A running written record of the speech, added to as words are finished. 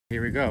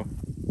Here we go.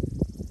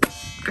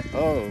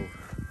 Oh.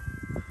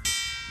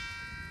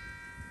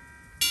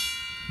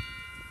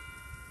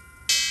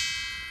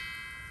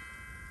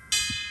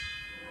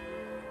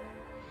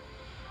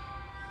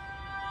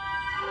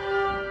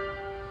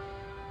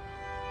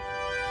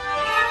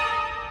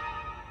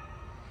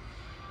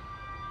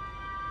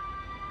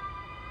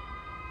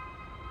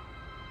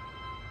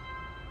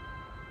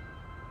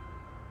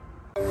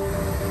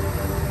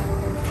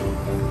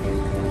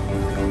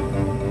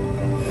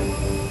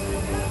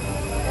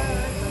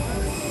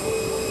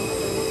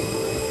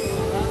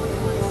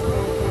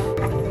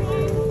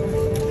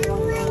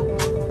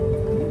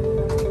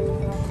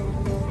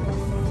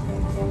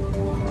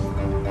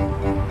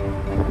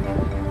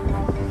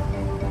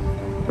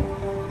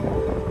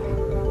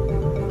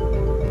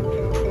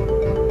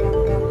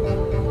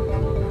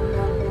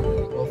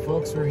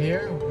 We're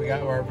here, we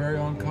got our very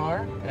own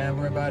car, and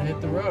we're about to hit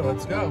the road.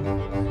 Let's go.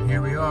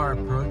 Here we are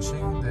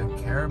approaching the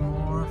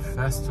Caramoor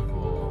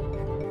Festival.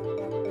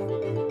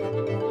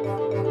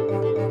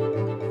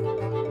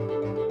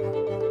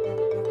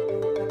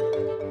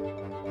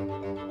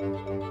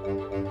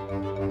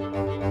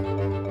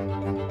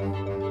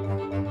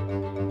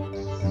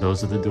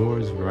 Those are the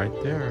doors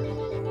right there.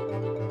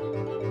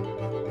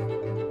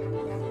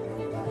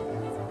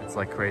 It's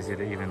like crazy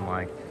to even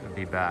like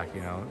be back,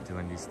 you know,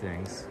 doing these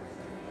things.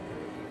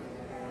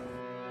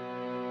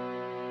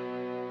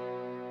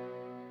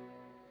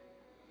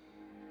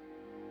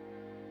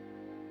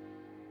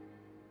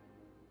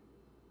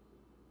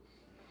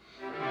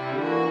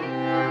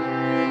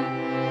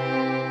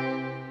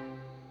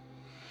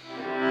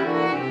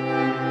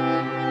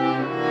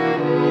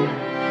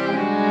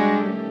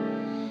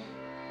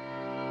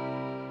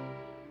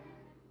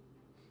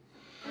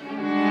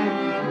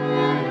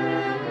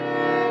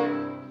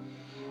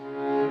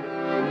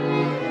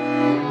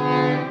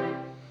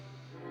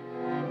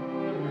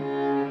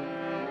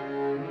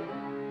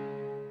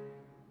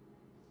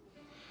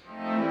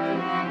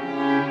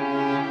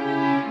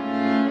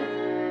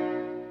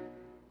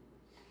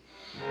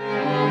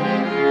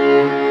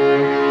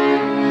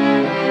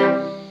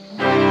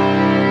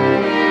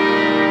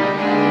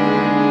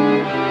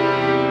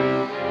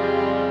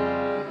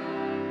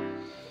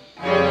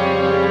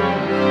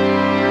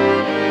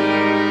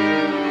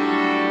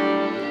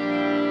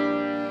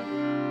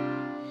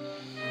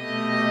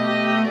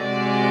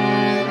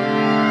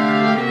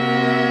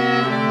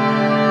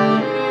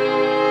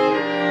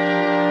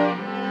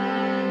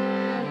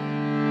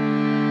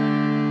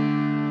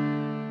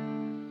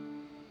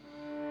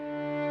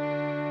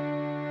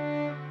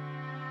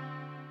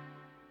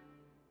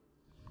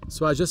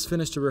 So I just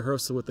finished a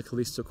rehearsal with the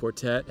Callisto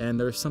Quartet, and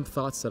there are some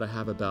thoughts that I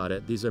have about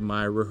it. These are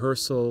my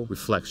rehearsal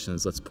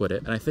reflections, let's put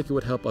it. And I think it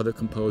would help other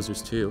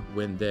composers too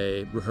when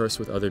they rehearse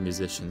with other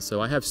musicians. So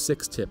I have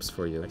 6 tips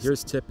for you.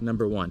 Here's tip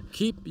number 1.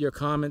 Keep your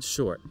comments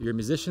short. Your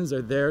musicians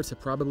are there to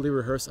probably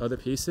rehearse other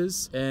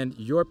pieces, and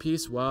your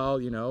piece, while,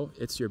 you know,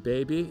 it's your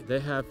baby, they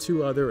have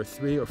 2 other or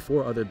 3 or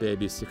 4 other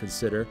babies to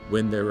consider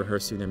when they're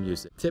rehearsing their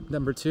music. Tip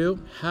number 2,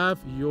 have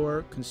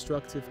your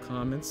constructive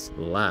comments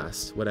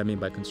last. What I mean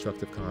by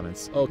constructive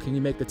comments: oh, can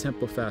you make the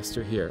tempo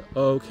faster here?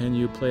 Oh, can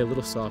you play a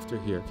little softer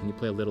here? Can you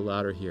play a little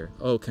louder here?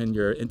 Oh, can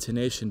your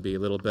intonation be a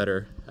little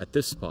better at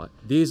this spot?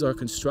 These are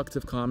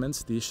constructive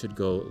comments. These should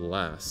go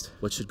last.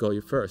 What should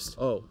go first?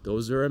 Oh,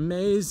 those are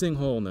amazing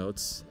whole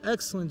notes.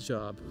 Excellent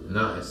job.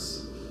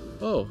 Nice.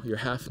 Oh, your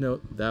half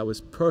note, that was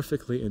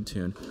perfectly in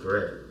tune.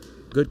 Great.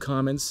 Good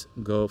comments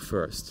go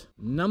first.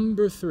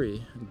 Number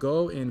 3,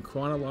 go in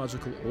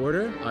chronological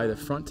order, either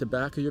front to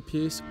back of your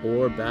piece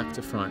or back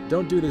to front.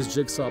 Don't do this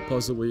jigsaw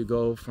puzzle where you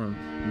go from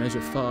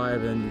measure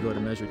 5, then you go to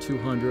measure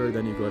 200,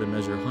 then you go to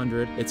measure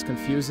 100. It's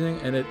confusing,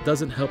 and it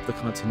doesn't help the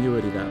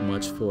continuity that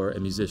much for a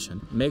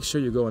musician. Make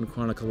sure you go in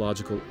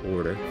chronological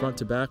order, front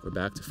to back or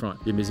back to front.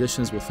 Your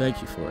musicians will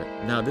thank you for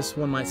it. Now, this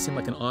one might seem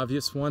like an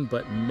obvious one,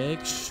 but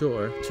make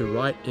sure to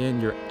write in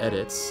your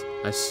edits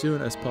as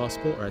soon as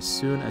possible or as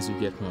soon as you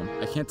get home.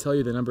 I can't tell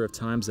you the number of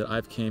times that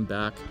I've came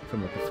back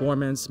from a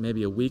performance,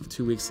 maybe a week,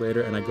 2 weeks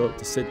later, and I go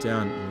to sit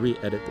down and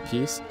re-edit the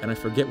piece, and I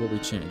forget what we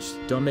changed.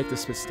 Don't make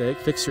this mistake.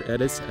 Fix your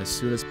edits as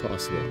soon as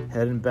possible.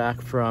 Heading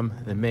back from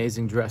an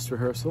amazing dress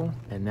rehearsal,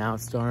 and now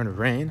it's starting to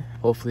rain.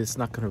 Hopefully it's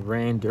not gonna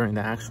rain during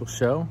the actual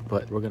show,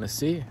 but we're gonna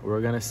see.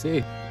 We're gonna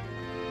see.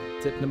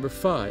 Tip number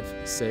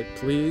 5, say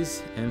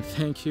please and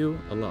thank you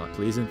a lot.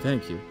 Please and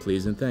thank you,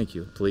 please and thank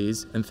you,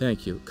 please and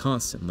thank you,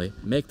 constantly.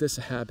 Make this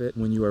a habit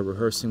when you are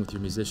rehearsing with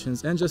your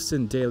musicians and just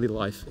in daily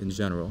life in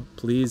general.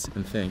 Please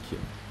and thank you.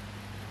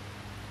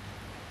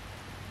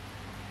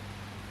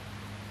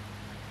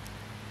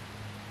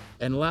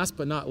 And last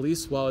but not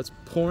least, while it's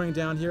pouring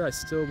down here, I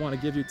still want to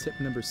give you tip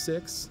number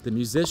 6. The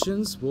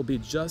musicians will be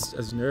just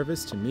as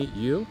nervous to meet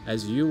you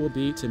as you will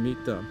be to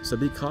meet them. So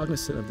be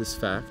cognizant of this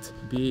fact,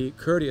 be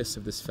courteous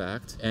of this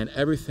fact, and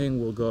everything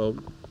will go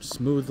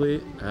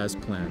smoothly as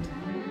planned.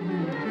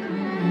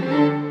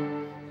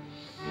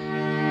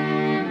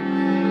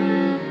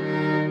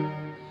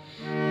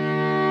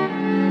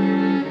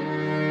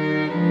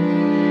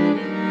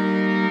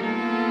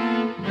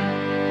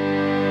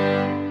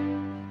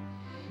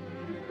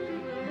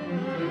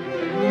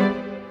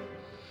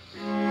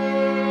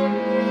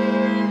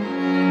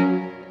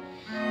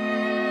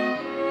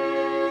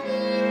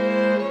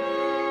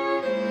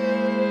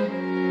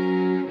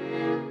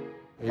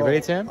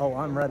 ready, Tim? Oh,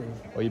 I'm ready.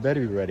 Oh, you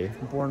better be ready.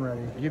 I'm born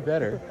ready. You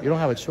better. You don't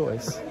have a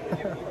choice.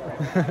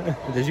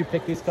 Did you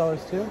pick these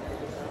colors too?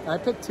 I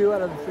picked 2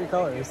 out of the 3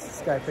 colors.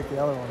 This guy picked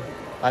the other one.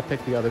 I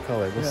picked the other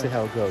color. We'll see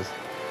how it goes.